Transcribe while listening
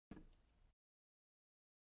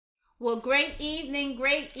Well, great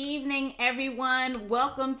evening, everyone.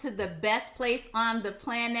 Welcome to the best place on the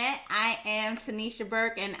planet. I am Tanisha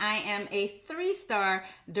Burke, and I am a 3-star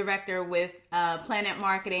director with PlanNet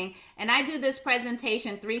Marketing. And I do this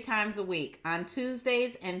presentation 3 times a week on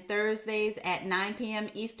Tuesdays and Thursdays at 9 p.m.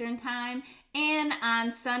 Eastern Time and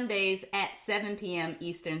on Sundays at 7 p.m.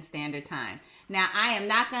 Eastern Standard Time. Now, I am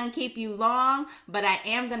not going to keep you long, but I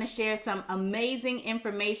am going to share some amazing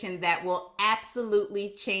information that will absolutely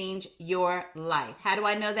change your life. How do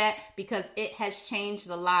I know that? Because it has changed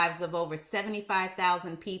the lives of over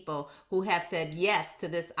 75,000 people who have said yes to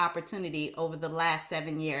this opportunity over the last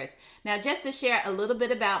 7 years. Now, just to share a little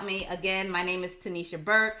bit about me, again, my name is Tanisha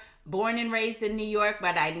Burke. Born and raised in New York,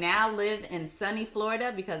 but I now live in sunny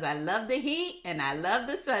Florida because I love the heat and I love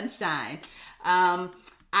the sunshine. I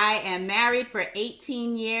am married for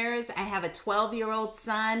 18 years. I have a 12-year-old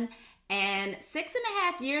son. And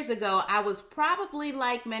 6.5 years ago, I was probably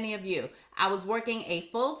like many of you. I was working a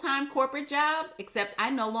full-time corporate job, except I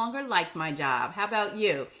no longer liked my job. How about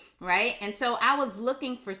you? Right? And so I was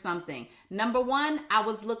looking for something. Number one, I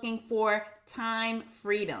was looking for time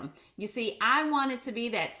freedom. You see, I wanted to be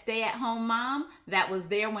that stay-at-home mom that was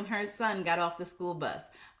there when her son got off the school bus.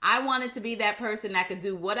 I wanted to be that person that could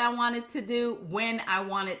do what I wanted to do when I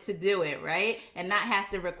wanted to do it, right? And not have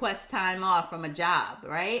to request time off from a job,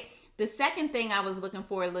 right? The second thing I was looking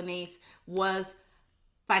for, Lanice, was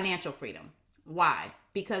financial freedom. Why?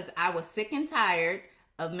 Because I was sick and tired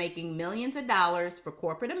of making millions of dollars for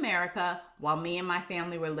corporate America while me and my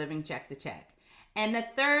family were living check to check. And the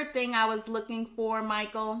third thing I was looking for,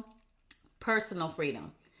 Michael, personal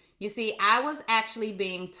freedom. You see, I was actually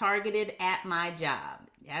being targeted at my job.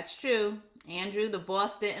 That's true. Andrew, the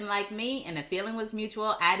boss, didn't like me, and the feeling was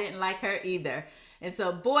mutual. I didn't like her either. And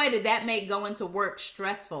so, boy, did that make going to work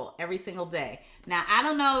stressful every single day. Now, I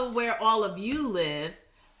don't know where all of you live.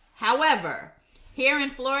 However, here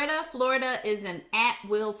in Florida, Florida is an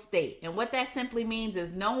at-will state. And what that simply means is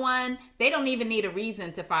they don't even need a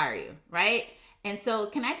reason to fire you, right? And so,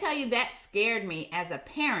 can I tell you, that scared me as a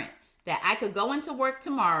parent, that I could go into work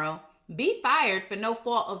tomorrow, be fired for no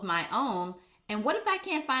fault of my own, and what if I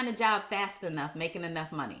can't find a job fast enough, making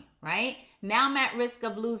enough money, right? Now I'm at risk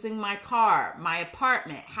of losing my car, my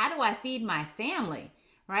apartment. How do I feed my family,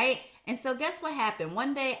 right? And so guess what happened?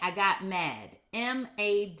 One day I got mad,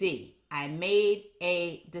 M-A-D. I made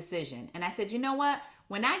a decision. And I said, you know what?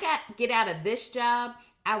 When I get out of this job,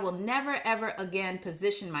 I will never, ever again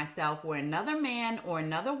position myself where another man or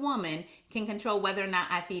another woman can control whether or not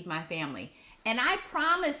I feed my family. And I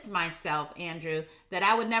promised myself, Andrew, that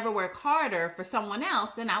I would never work harder for someone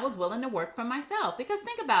else than I was willing to work for myself. Because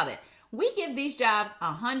think about it. We give these jobs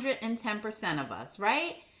 110% of us,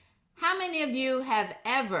 right? How many of you have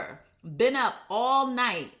ever been up all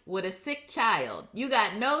night with a sick child? You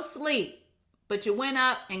got no sleep, but you went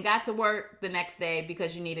up and got to work the next day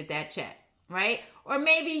because you needed that check, right? Or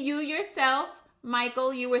maybe you yourself,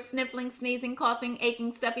 Michael, you were sniffling, sneezing, coughing,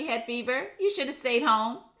 aching, stuffy head fever. You should have stayed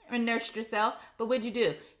home and nursed yourself. But what'd you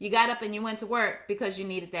do? You got up and you went to work because you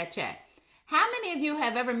needed that check. How many of you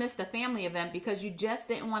have ever missed a family event because you just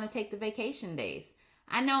didn't want to take the vacation days?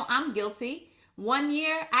 I know I'm guilty. One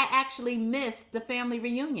year, I actually missed the family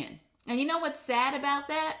reunion. And you know what's sad about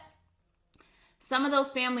that? Some of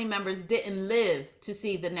those family members didn't live to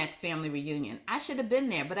see the next family reunion. I should have been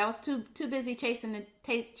there, but I was too busy chasing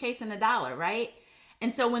the dollar, right?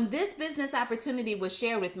 And so when this business opportunity was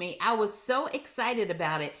shared with me, I was so excited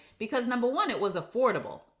about it because number one, it was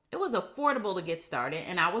affordable. It was affordable to get started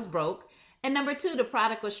and I was broke. And number two, the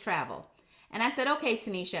product was travel. And I said, okay,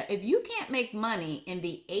 Tanisha, if you can't make money in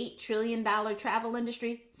the $8 trillion travel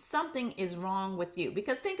industry, something is wrong with you.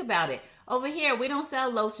 Because think about it. Over here, we don't sell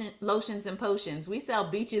lotions and potions. We sell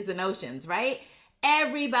beaches and oceans, right?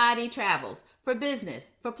 Everybody travels for business,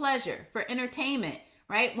 for pleasure, for entertainment,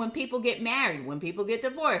 right? When people get married, when people get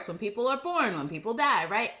divorced, when people are born, when people die,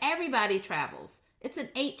 right? Everybody travels. It's an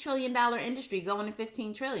 $8 trillion industry going to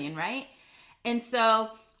 15 trillion, right? And so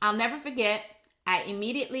I'll never forget, I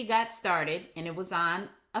immediately got started and it was on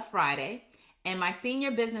a Friday. And my senior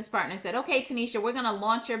business partner said, okay, Tanisha, we're going to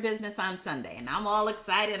launch your business on Sunday. And I'm all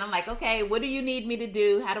excited. I'm like, okay, what do you need me to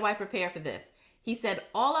do? How do I prepare for this? He said,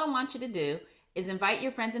 all I want you to do is invite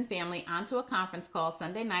your friends and family onto a conference call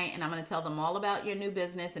Sunday night. And I'm going to tell them all about your new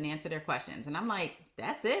business and answer their questions. And I'm like,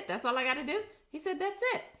 that's it? That's all I got to do? He said, that's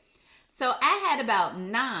it. So I had about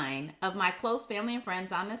 9 of my close family and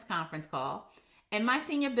friends on this conference call. And my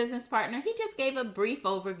senior business partner, he just gave a brief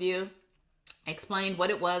overview, explained what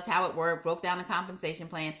it was, how it worked, broke down the compensation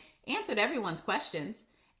plan, answered everyone's questions.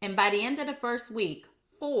 And by the end of the first week,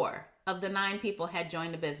 4 of the 9 people had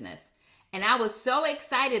joined the business. And I was so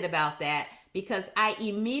excited about that because I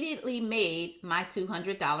immediately made my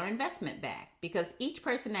 $200 investment back, because each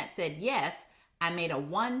person that said yes, I made a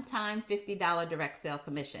one-time $50 direct sale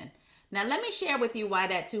commission. Now, let me share with you why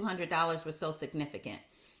that $200 was so significant.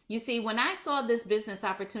 You see, when I saw this business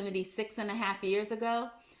opportunity 6.5 years ago,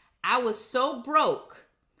 I was so broke,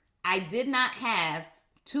 I did not have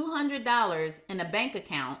 $200 in a bank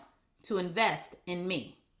account to invest in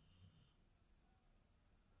me.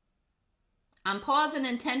 I'm pausing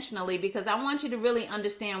intentionally because I want you to really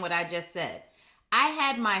understand what I just said. I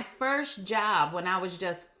had my first job when I was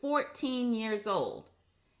just 14 years old,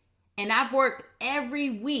 and I've worked every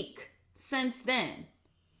week since then.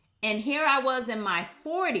 And here I was in my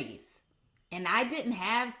 40s, and I didn't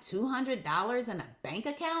have $200 in a bank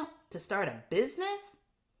account to start a business.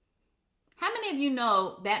 How many of you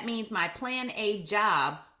know that means my Plan A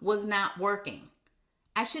job was not working?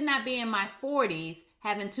 I should not be in my 40s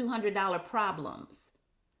having $200 problems.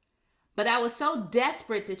 But I was so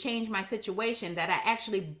desperate to change my situation that I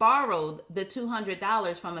actually borrowed the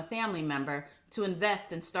 $200 from a family member to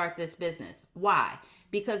invest and start this business. Why?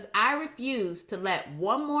 Because I refused to let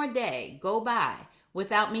one more day go by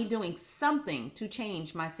without me doing something to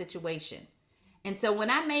change my situation. And so when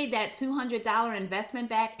I made that $200 investment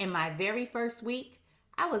back in my very first week,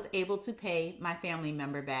 I was able to pay my family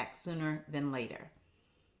member back sooner than later.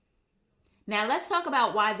 Now, let's talk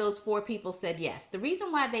about why those 4 people said yes. The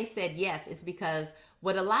reason why they said yes is because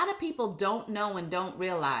what a lot of people don't know and don't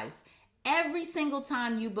realize, every single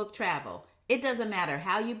time you book travel, it doesn't matter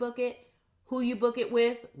how you book it, who you book it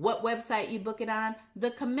with, what website you book it on,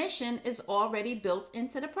 the commission is already built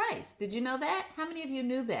into the price. Did you know that? How many of you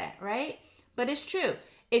knew that, right? But it's true.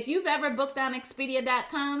 If you've ever booked on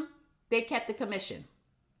Expedia.com, they kept the commission.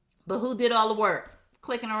 But who did all the work?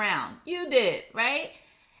 Clicking around. You did, right?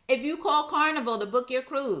 If you call Carnival to book your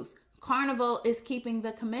cruise, Carnival is keeping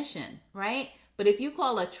the commission, right? But if you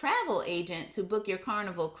call a travel agent to book your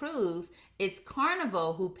Carnival cruise, it's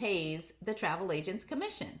Carnival who pays the travel agent's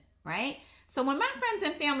commission, right? So when my friends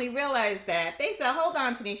and family realized that, they said, hold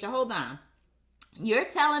on, Tanisha, hold on. You're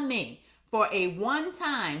telling me for a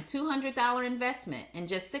one-time $200 investment and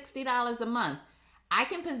just $60 a month, I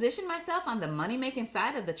can position myself on the money-making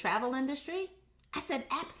side of the travel industry? I said,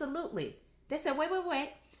 absolutely. They said, wait.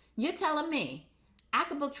 You're telling me I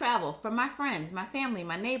could book travel for my friends, my family,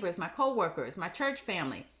 my neighbors, my coworkers, my church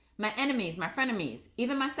family, my enemies, my frenemies,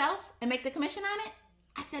 even myself, and make the commission on it?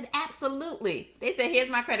 I said, absolutely. They said, here's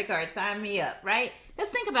my credit card, sign me up, right?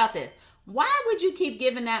 Let's think about this. Why would you keep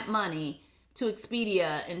giving that money to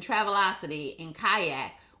Expedia and Travelocity and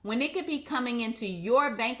Kayak when it could be coming into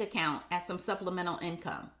your bank account as some supplemental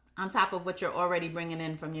income on top of what you're already bringing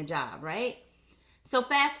in from your job, right? So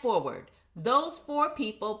fast forward. Those 4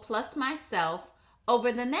 people plus myself,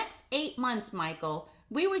 over the next 8 months, Michael,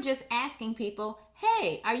 we were just asking people,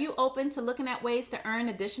 hey, are you open to looking at ways to earn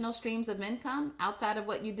additional streams of income outside of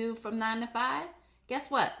what you do from 9 to 5? Guess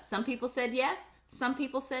what? Some people said yes, some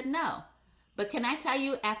people said no. But can I tell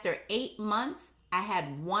you, after 8 months, I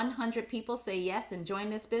had 100 people say yes and join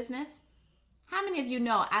this business? How many of you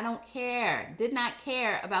know I did not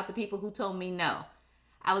care about the people who told me no?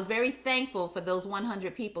 I was very thankful for those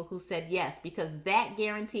 100 people who said yes, because that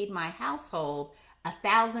guaranteed my household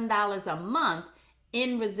 $1,000 a month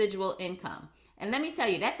in residual income. And let me tell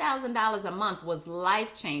you, that $1,000 a month was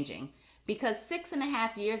life-changing, because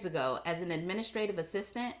 6.5 years ago, as an administrative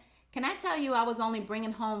assistant, can I tell you I was only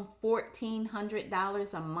bringing home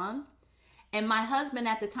 $1,400 a month? And my husband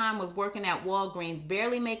at the time was working at Walgreens,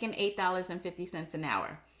 barely making $8.50 an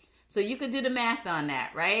hour. So you could do the math on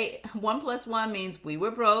that, right? 1 + 1 means we were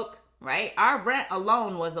broke, right? Our rent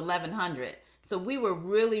alone was $1,100. So we were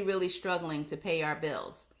really, really struggling to pay our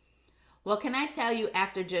bills. Well, can I tell you,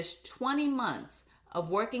 after just 20 months of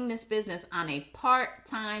working this business on a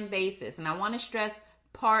part-time basis, and I want to stress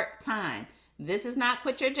part-time, this is not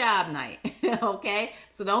quit your job night, okay?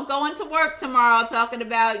 So don't go into work tomorrow talking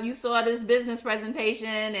about you saw this business presentation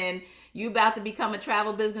and you about to become a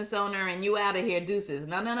travel business owner and you out of here, deuces.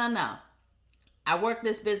 No. I work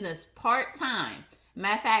this business part-time.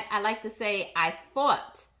 Matter of fact, I like to say I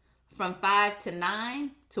fought from 5 to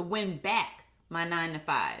 9 to win back my 9 to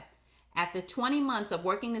 5. After 20 months of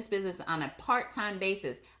working this business on a part-time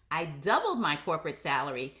basis, I doubled my corporate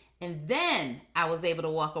salary, and then I was able to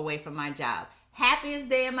walk away from my job. Happiest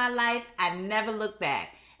day of my life. I never looked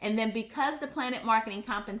back. And then because the PlanNet Marketing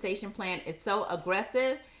Compensation Plan is so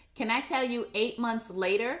aggressive, can I tell you, 8 months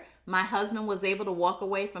later, my husband was able to walk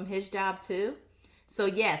away from his job too? So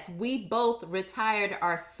yes, we both retired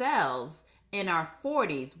ourselves in our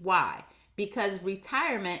 40s. Why? because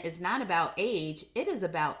retirement is not about age, it is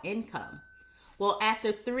about income. Well,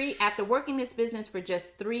 after working this business for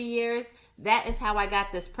just 3 years, that is how I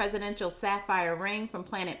got this presidential sapphire ring from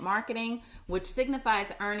PlanNet Marketing, which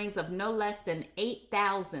signifies earnings of no less than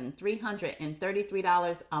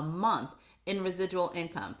 $8,333 a month in residual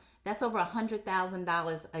income. That's over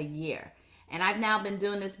 $100,000 a year. And I've now been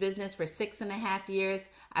doing this business for 6.5 years.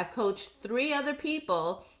 I've coached 3 other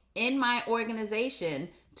people in my organization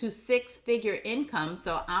to 6-figure income.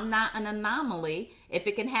 So I'm not an anomaly. If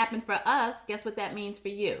it can happen for us, guess what that means for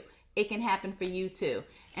you? It can happen for you too.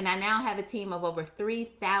 And I now have a team of over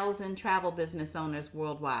 3,000 travel business owners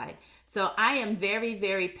worldwide. So I am very,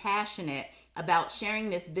 very passionate about sharing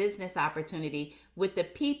this business opportunity with the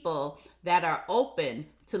people that are open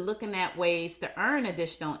to looking at ways to earn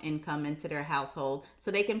additional income into their household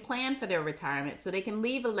so they can plan for their retirement, so they can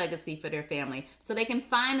leave a legacy for their family, so they can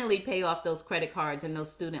finally pay off those credit cards and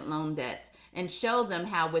those student loan debts, and show them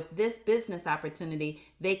how with this business opportunity,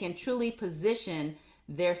 they can truly position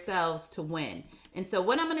themselves to win. And so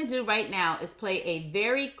what I'm going to do right now is play a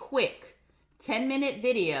very quick 10-minute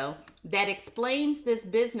video that explains this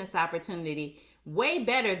business opportunity way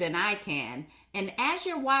better than I can. And as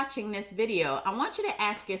you're watching this video, I want you to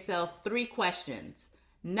ask yourself 3 questions.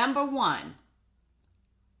 Number 1,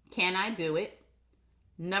 can I do it?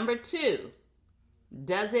 Number 2,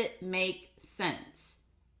 does it make sense?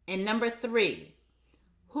 And number 3,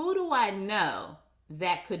 who do I know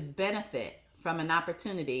that could benefit from an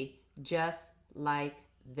opportunity just like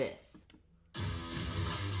this?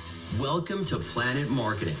 Welcome to PlanNet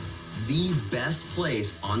Marketing, the best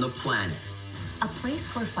place on the planet. A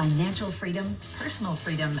place where financial freedom, personal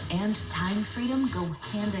freedom, and time freedom go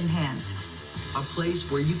hand in hand. A place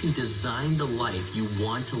where you can design the life you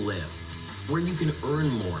want to live, where you can earn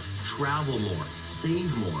more, travel more,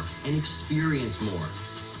 save more, and experience more.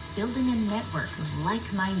 Building a network of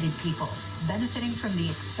like-minded people, benefiting from the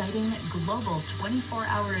exciting global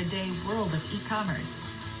 24-hour-a-day world of e-commerce.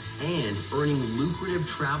 And earning lucrative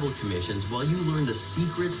travel commissions while you learn the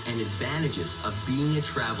secrets and advantages of being a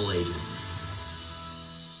travel agent.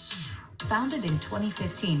 Founded in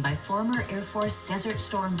 2015 by former Air Force Desert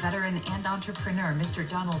Storm veteran and entrepreneur Mr.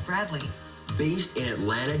 Donald Bradley. Based in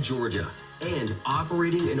Atlanta, Georgia, and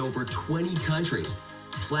operating in over 20 countries,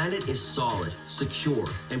 PlanNet is solid, secure,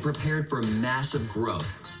 and prepared for massive growth.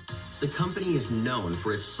 The company is known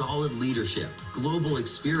for its solid leadership, global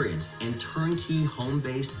experience, and turnkey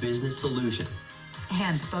home-based business solution.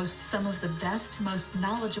 And boasts some of the best, most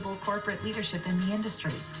knowledgeable corporate leadership in the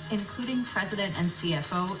industry, including President and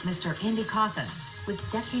CFO, Mr. Andy Cawthon, with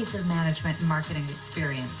decades of management and marketing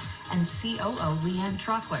experience, and COO Leanne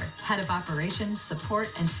Trockler, Head of Operations,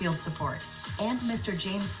 Support, and Field Support, and Mr.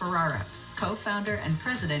 James Ferrara, co-founder and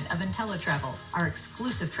president of IntelliTravel, our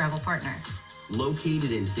exclusive travel partner.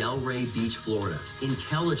 Located in Delray Beach, Florida,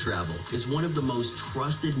 IntelliTravel is one of the most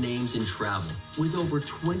trusted names in travel, with over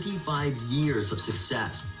 25 years of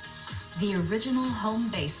success. The original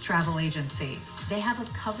home-based travel agency. They have a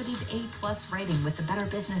coveted A+ rating with the Better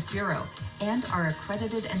Business Bureau and are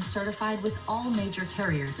accredited and certified with all major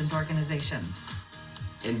carriers and organizations.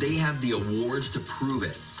 And they have the awards to prove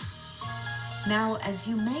it. Now, as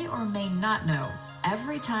you may or may not know,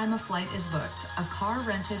 every time a flight is booked, a car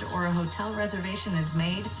rented, or a hotel reservation is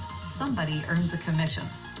made, somebody earns a commission.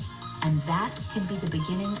 And that can be the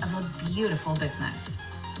beginning of a beautiful business.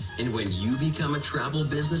 And when you become a travel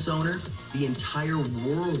business owner, the entire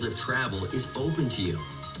world of travel is open to you.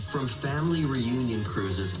 From family reunion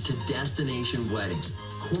cruises to destination weddings,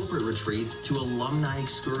 corporate retreats to alumni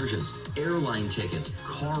excursions, airline tickets,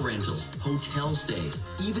 car rentals, hotel stays,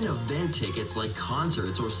 even event tickets like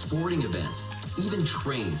concerts or sporting events, even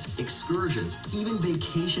trains, excursions, even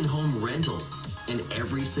vacation home rentals, and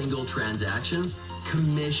every single transaction,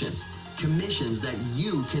 commissions that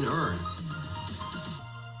you can earn.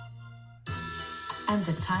 And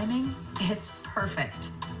the timing, it's perfect.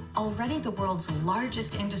 Already the world's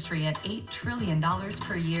largest industry at $8 trillion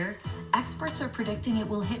per year, experts are predicting it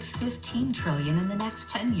will hit $15 trillion in the next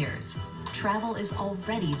 10 years. Travel is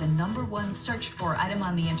already the #1 searched for item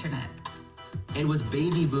on the internet. And with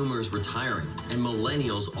baby boomers retiring and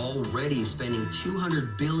millennials already spending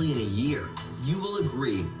 $200 billion a year, you will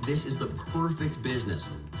agree this is the perfect business.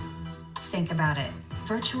 Think about it.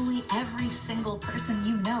 Virtually every single person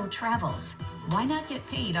you know travels. Why not get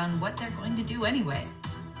paid on what they're going to do anyway?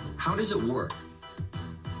 How does it work?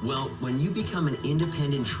 Well, when you become an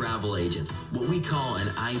independent travel agent, what we call an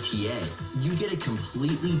ITA, you get a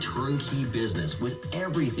completely turnkey business with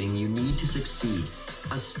everything you need to succeed.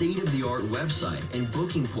 A state-of-the-art website and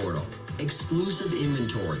booking portal, exclusive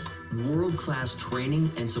inventory, world-class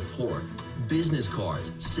training and support, business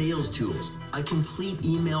cards, sales tools, a complete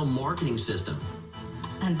email marketing system.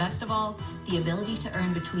 And best of all, the ability to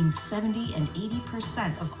earn between 70 and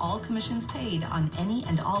 80% of all commissions paid on any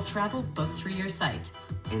and all travel booked through your site.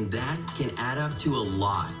 And that can add up to a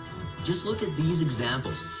lot. Just look at these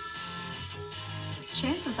examples.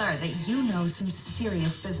 Chances are that you know some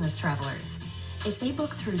serious business travelers. If they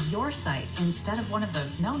book through your site instead of one of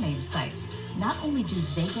those no-name sites, not only do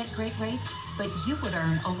they get great rates, but you would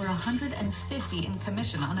earn over $150 in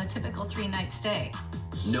commission on a typical 3-night stay.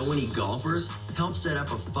 Know any golfers? Help set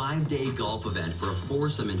up a 5-day golf event for a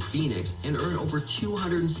foursome in Phoenix and earn over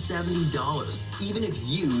 $270, even if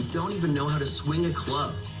you don't even know how to swing a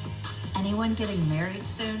club. Anyone getting married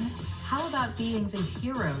soon? How about being the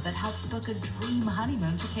hero that helps book a dream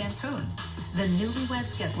honeymoon to Cancun? The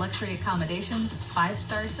newlyweds get luxury accommodations,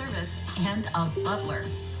 5-star service, and a butler.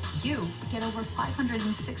 You get over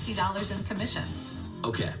 $560 in commission.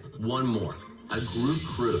 Okay, one more. A group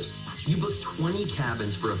cruise. You book 20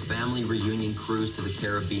 cabins for a family reunion cruise to the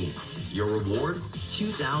Caribbean. Your reward?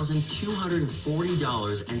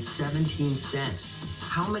 $2,240.17.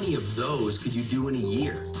 How many of those could you do in a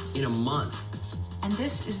year, in a month? And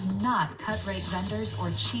this is not cut-rate vendors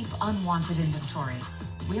or cheap, unwanted inventory.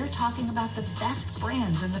 We're talking about the best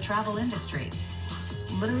brands in the travel industry.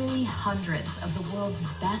 Literally hundreds of the world's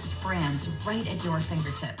best brands right at your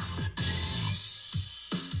fingertips.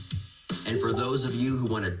 And for those of you who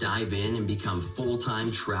want to dive in and become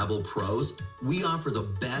full-time travel pros, we offer the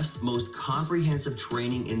best, most comprehensive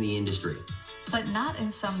training in the industry. But not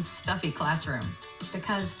in some stuffy classroom.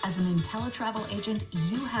 Because as an IntelliTravel agent,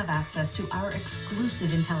 you have access to our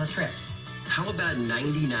exclusive IntelliTrips. How about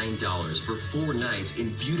 $99 for 4 nights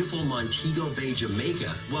in beautiful Montego Bay,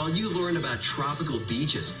 Jamaica, while you learn about tropical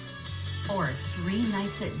beaches? Or 3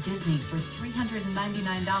 nights at Disney for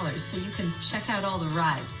 $399 so you can check out all the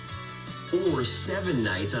rides. Or 7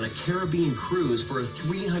 nights on a Caribbean cruise for a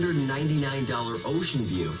 $399 ocean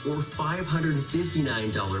view or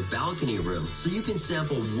 $559 balcony room so you can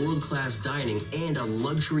sample world-class dining and a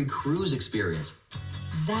luxury cruise experience.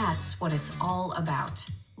 That's what it's all about.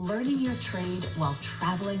 Learning your trade while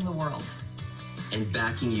traveling the world. And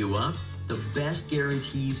backing you up, the best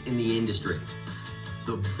guarantees in the industry.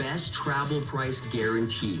 The best travel price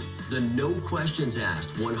guarantee, the no questions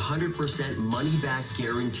asked 100% money back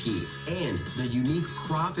guarantee, and the unique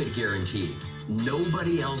profit guarantee.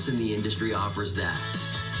 Nobody else in the industry offers that.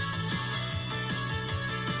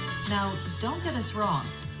 Now, don't get us wrong.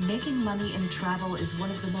 Making money in travel is one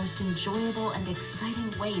of the most enjoyable and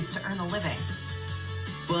exciting ways to earn a living.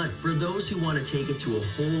 But for those who want to take it to a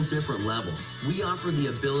whole different level, we offer the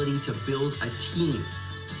ability to build a team.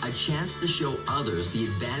 A chance to show others the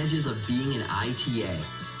advantages of being an ITA,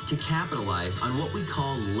 to capitalize on what we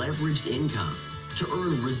call leveraged income, to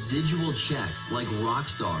earn residual checks like rock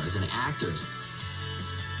stars and actors.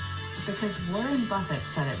 Because Warren Buffett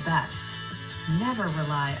said it best, never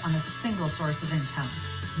rely on a single source of income.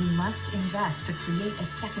 You must invest to create a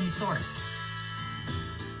second source.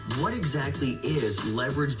 What exactly is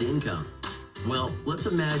leveraged income? Well, let's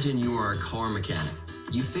imagine you are a car mechanic.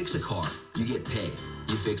 You fix a car, you get paid.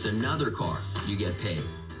 You fix another car, you get paid.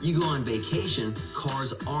 You go on vacation,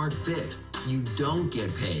 cars aren't fixed, you don't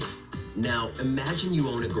get paid. Now, imagine you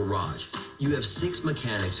own a garage. You have 6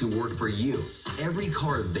 mechanics who work for you. Every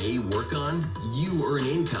car they work on, you earn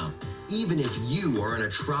income, even if you are on a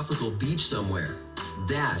tropical beach somewhere.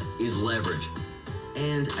 That is leverage.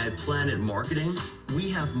 And at PlanNet Marketing, we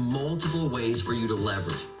have multiple ways for you to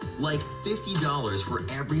leverage, like $50 for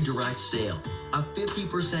every direct sale, a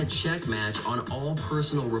 50% check match on all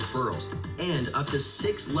personal referrals, and up to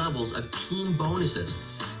 6 levels of team bonuses.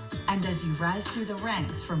 And as you rise through the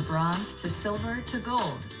ranks from bronze to silver to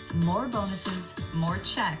gold, more bonuses, more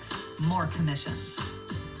checks, more commissions.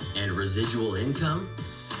 And residual income?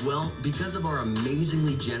 Well, because of our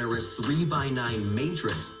amazingly generous 3x9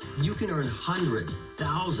 matrix, you can earn hundreds,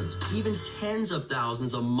 thousands, even tens of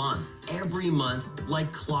thousands a month, every month,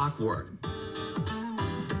 like clockwork.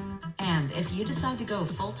 And if you decide to go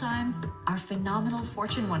full-time, our phenomenal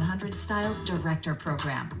Fortune 100 style director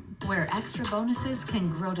program, where extra bonuses can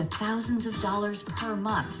grow to thousands of dollars per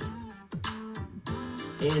month.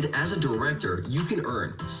 And as a director, you can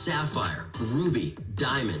earn sapphire, ruby,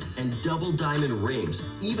 diamond, and double diamond rings,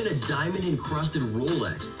 even a diamond-encrusted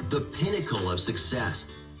Rolex, the pinnacle of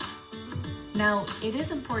success. Now, it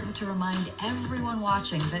is important to remind everyone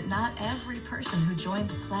watching that not every person who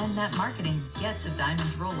joins PlanNet Marketing gets a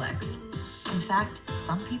diamond Rolex. In fact,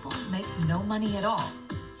 some people make no money at all.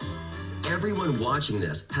 Everyone watching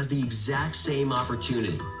this has the exact same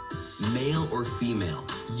opportunity. Male or female,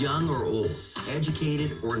 young or old,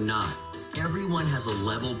 educated or not, everyone has a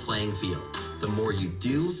level playing field. The more you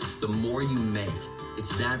do, the more you make.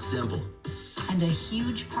 It's that simple. And a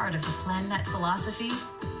huge part of the PlanNet philosophy,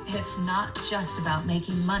 it's not just about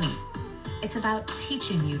making money. It's about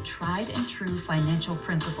teaching you tried and true financial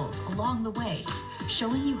principles along the way,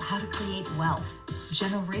 showing you how to create wealth,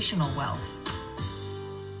 generational wealth.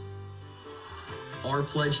 Our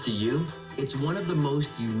pledge to you, it's one of the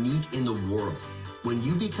most unique in the world. When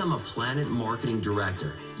you become a PlanNet Marketing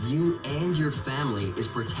Director, you and your family is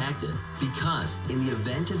protected because in the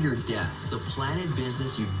event of your death, the PlanNet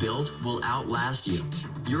business you built will outlast you.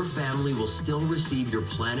 Your family will still receive your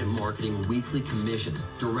PlanNet Marketing weekly commissions,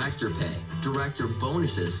 director pay, director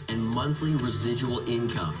bonuses, and monthly residual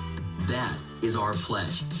income. That is our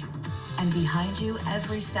pledge. And behind you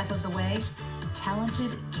every step of the way,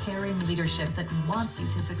 talented, caring leadership that wants you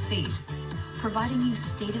to succeed, providing you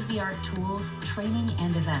state-of-the-art tools, training,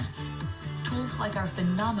 and events. Tools like our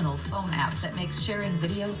phenomenal phone app that makes sharing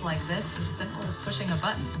videos like this as simple as pushing a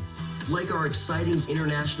button. Like our exciting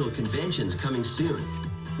international conventions coming soon,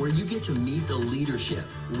 where you get to meet the leadership,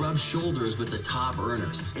 rub shoulders with the top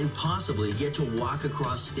earners, and possibly get to walk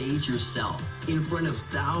across stage yourself in front of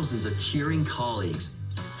thousands of cheering colleagues.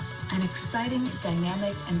 An exciting,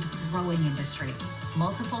 dynamic, and growing industry.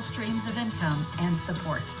 Multiple streams of income and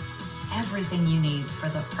support. Everything you need for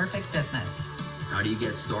the perfect business. How do you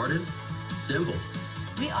get started? Simple.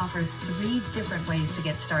 We offer 3 different ways to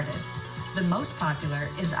get started. The most popular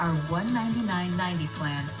is our $199.90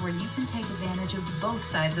 plan, where you can take advantage of both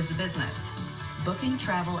sides of the business. Booking,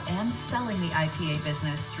 travel, and selling the ITA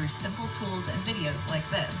business through simple tools and videos like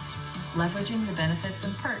this. Leveraging the benefits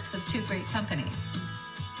and perks of 2 great companies.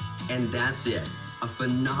 And that's it. A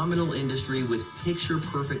phenomenal industry with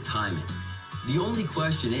picture-perfect timing. The only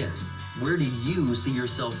question is, where do you see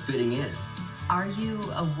yourself fitting in? Are you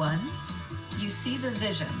a 1? You see the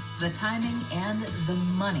vision, the timing, and the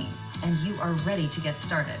money, and you are ready to get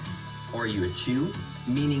started. Are you a 2?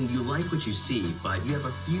 Meaning you like what you see, but you have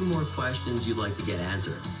a few more questions you'd like to get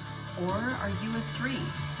answered. Or are you a 3?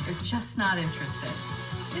 You're just not interested.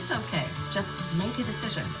 It's okay. Just make a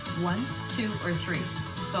decision. 1, 2, or 3.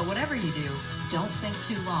 But whatever you do, don't think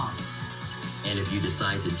too long. And if you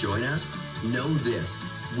decide to join us, know this.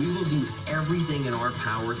 We will do everything in our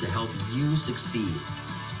power to help you succeed.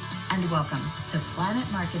 And welcome to PlanNet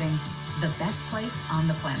Marketing, the best place on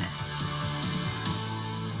the planet.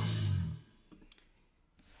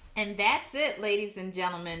 And that's it, ladies and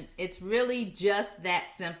gentlemen. It's really just that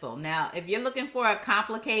simple. Now, if you're looking for a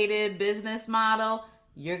complicated business model,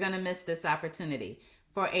 you're going to miss this opportunity.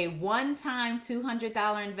 For a one-time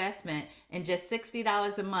 $200 investment and just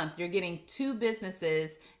 $60 a month, you're getting 2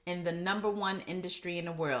 businesses in the #1 industry in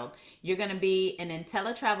the world. You're going to be an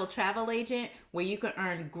IntelliTravel travel agent where you can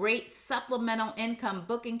earn great supplemental income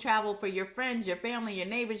booking travel for your friends, your family, your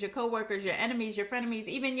neighbors, your coworkers, your enemies, your frenemies,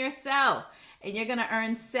 even yourself. And you're going to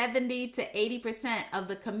earn 70 to 80% of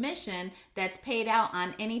the commission that's paid out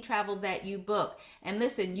on any travel that you book. And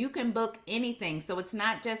listen, you can book anything. So it's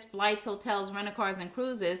not just flights, hotels, rental cars, and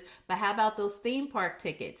cruises, but how about those theme park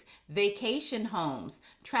tickets, vacation homes,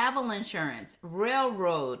 travel insurance,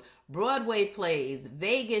 railroad, Broadway plays,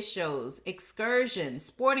 Vegas shows, excursions,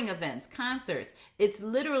 sporting events, concerts. It's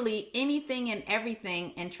literally anything and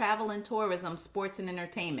everything in travel and tourism, sports and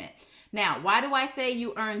entertainment. Now, why do I say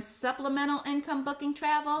you earn supplemental income booking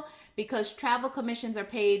travel? Because travel commissions are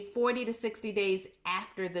paid 40 to 60 days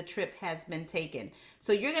after the trip has been taken.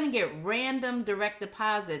 So you're going to get random direct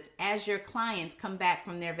deposits as your clients come back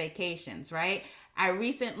from their vacations, right? I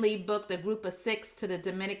recently booked a group of 6 to the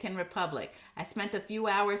Dominican Republic. I spent a few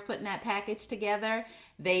hours putting that package together.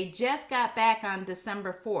 They just got back on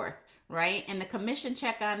December 4th, right? And the commission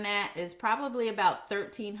check on that is probably about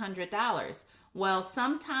 $1,300. Well,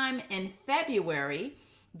 sometime in February,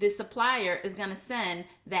 the supplier is going to send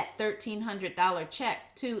that $1,300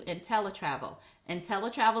 check to IntelliTravel.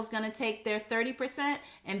 IntelliTravel is going to take their 30%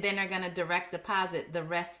 and then they're going to direct deposit the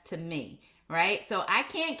rest to me, right? So I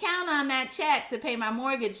can't count on that check to pay my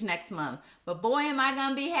mortgage next month. But boy, am I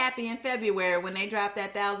going to be happy in February when they drop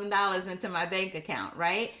that $1,000 into my bank account,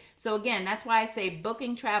 right? So again, that's why I say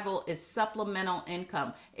booking travel is supplemental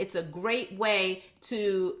income. It's a great way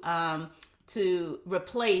to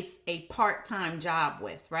replace a part-time job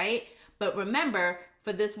with, right? But remember,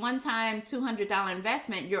 for this one-time $200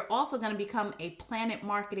 investment, you're also going to become a PlanNet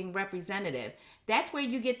marketing representative. That's where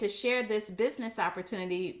you get to share this business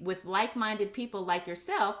opportunity with like-minded people like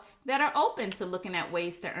yourself that are open to looking at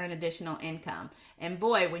ways to earn additional income. And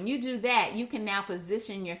boy, when you do that, you can now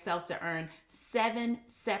position yourself to earn 7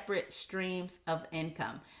 separate streams of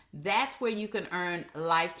income. That's where you can earn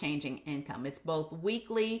life-changing income. It's both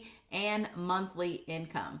weekly and monthly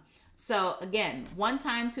income. So again,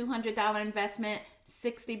 one-time $200 investment,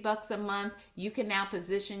 $60 a month. You can now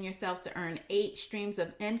position yourself to earn 8 streams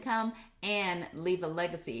of income and leave a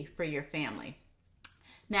legacy for your family.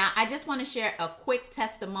 Now, I just want to share a quick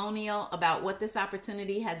testimonial about what this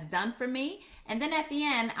opportunity has done for me. And then at the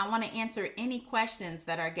end, I want to answer any questions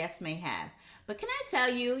that our guests may have. But can I tell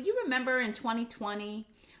you, you remember in 2020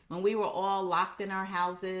 when we were all locked in our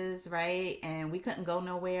houses, right? And we couldn't go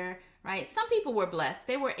nowhere, right? Some people were blessed.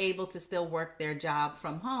 They were able to still work their job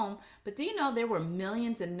from home. But do you know there were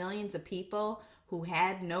millions and millions of people who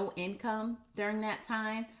had no income during that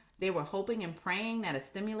time? They were hoping and praying that a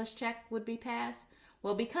stimulus check would be passed.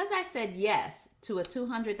 Well, because I said yes to a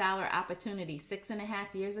 $200 opportunity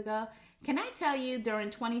 6.5 years ago, can I tell you during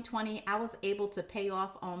 2020, I was able to pay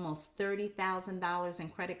off almost $30,000 in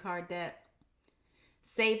credit card debt,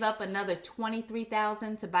 save up another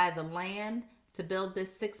 $23,000 to buy the land to build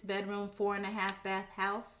this 6-bedroom, 4.5-bath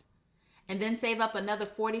house, and then save up another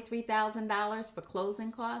 $43,000 for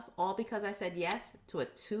closing costs, all because I said yes to a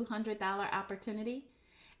 $200 opportunity.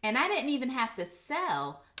 And I didn't even have to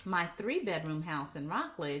sell my 3-bedroom house in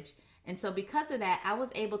Rockledge. And so because of that, I was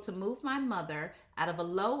able to move my mother out of a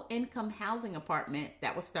low-income housing apartment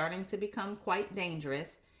that was starting to become quite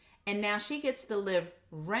dangerous. And now she gets to live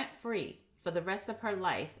rent-free for the rest of her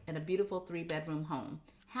life in a beautiful 3-bedroom home.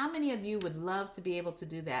 How many of you would love to be able to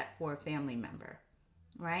do that for a family member,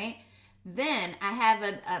 right? Then I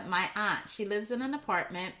have my aunt. She lives in an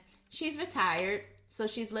apartment. She's retired, so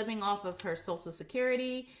she's living off of her Social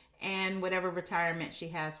Security and whatever retirement she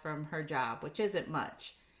has from her job, which isn't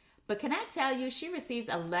much. But can I tell you, she received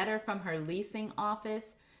a letter from her leasing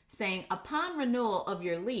office saying upon renewal of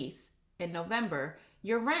your lease in November,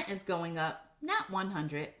 your rent is going up not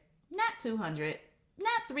 $100, not $200,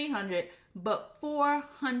 not $300, but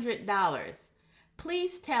 $400.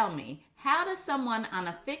 Please tell me, how does someone on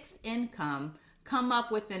a fixed income come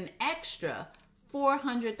up with an extra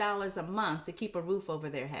 $400 a month to keep a roof over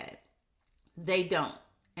their head? They don't.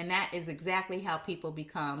 And that is exactly how people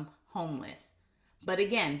become homeless. But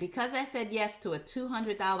again, because I said yes to a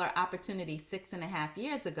 $200 opportunity 6.5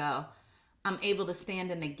 years ago, I'm able to stand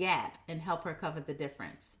in the gap and help her cover the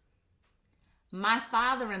difference. My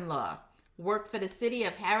father-in-law worked for the city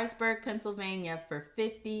of Harrisburg, Pennsylvania for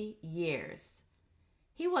 50 years.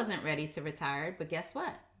 He wasn't ready to retire, but guess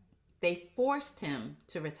what? They forced him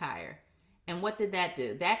to retire. And what did that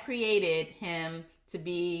do? That created him to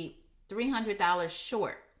be $300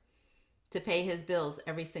 short to pay his bills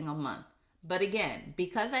every single month. But again,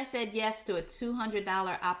 because I said yes to a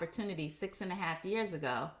 $200 opportunity 6.5 years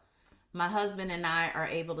ago, my husband and I are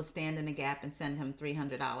able to stand in the gap and send him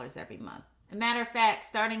 $300 every month. As a matter of fact,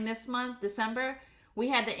 starting this month, December, we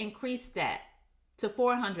had to increase that to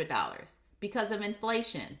 $400 because of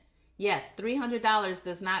inflation. Yes, $300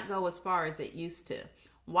 does not go as far as it used to.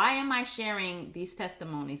 Why am I sharing these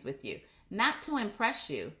testimonies with you? Not to impress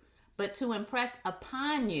you, but to impress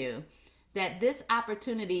upon you that this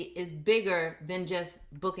opportunity is bigger than just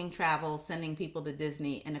booking travel, sending people to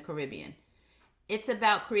Disney and the Caribbean. It's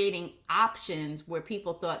about creating options where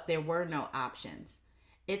people thought there were no options.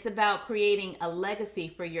 It's about creating a legacy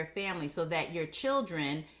for your family so that your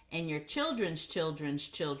children and your children's children's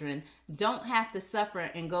children don't have to suffer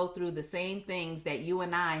and go through the same things that you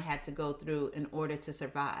and I had to go through in order to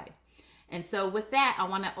survive. And so with that, I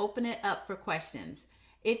want to open it up for questions.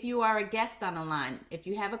 If you are a guest on the line, if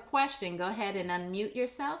you have a question, go ahead and unmute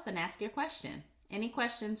yourself and ask your question. Any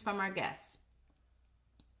questions from our guests?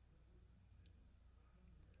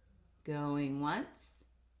 Going once,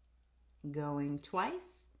 going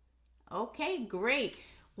twice. Okay, great.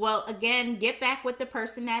 Well, again, get back with the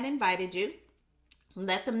person that invited you.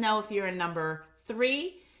 Let them know if you're a number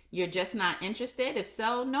 3, you're just not interested. If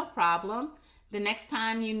so, no problem. The next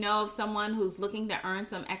time you know of someone who's looking to earn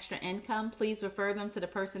some extra income, please refer them to the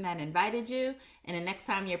person that invited you. And the next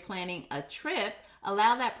time you're planning a trip,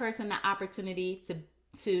 allow that person the opportunity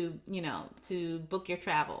to book your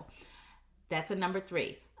travel. That's a number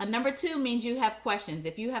 3. A number 2 means you have questions.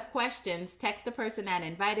 If you have questions, text the person that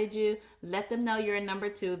invited you. Let them know you're a number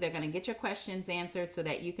 2. They're going to get your questions answered so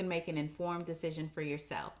that you can make an informed decision for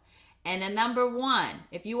yourself. And a number one,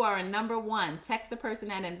 if you are a number one, text the person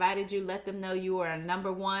that invited you. Let them know you are a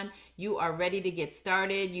number one. You are ready to get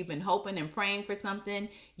started. You've been hoping and praying for something.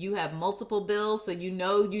 You have multiple bills, so you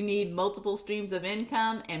know you need multiple streams of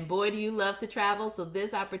income. And boy, do you love to travel. So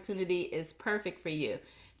this opportunity is perfect for you.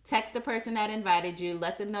 Text the person that invited you.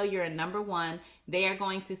 Let them know you're a number one. They are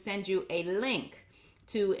going to send you a link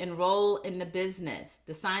to enroll in the business.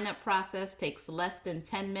 The sign up process takes less than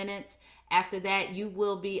 10 minutes. After that, you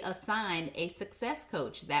will be assigned a success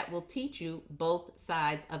coach that will teach you both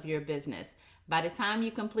sides of your business. By the time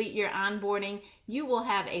you complete your onboarding, you will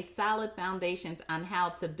have a solid foundations on how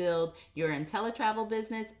to build your IntelliTravel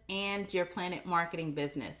business and your PlanNet marketing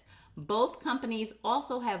business. Both companies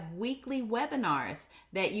also have weekly webinars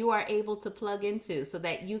that you are able to plug into so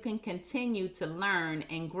that you can continue to learn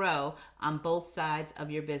and grow on both sides of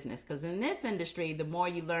your business. Because in this industry, the more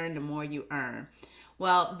you learn, the more you earn.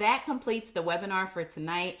 Well, that completes the webinar for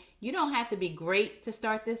tonight. You don't have to be great to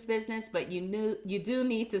start this business, but you do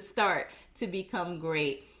need to start to become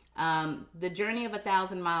great. The journey of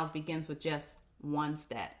 1,000 miles begins with just one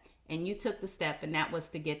step. And you took the step, and that was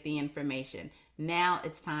to get the information. Now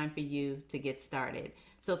it's time for you to get started.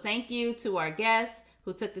 So thank you to our guests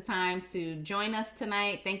who took the time to join us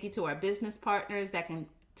tonight. Thank you to our business partners that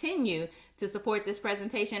continue to support this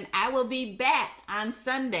presentation. I will be back on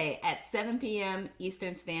Sunday at 7 p.m.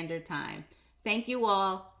 Eastern Standard Time. Thank you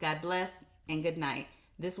all. God bless and good night.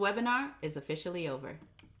 This webinar is officially over.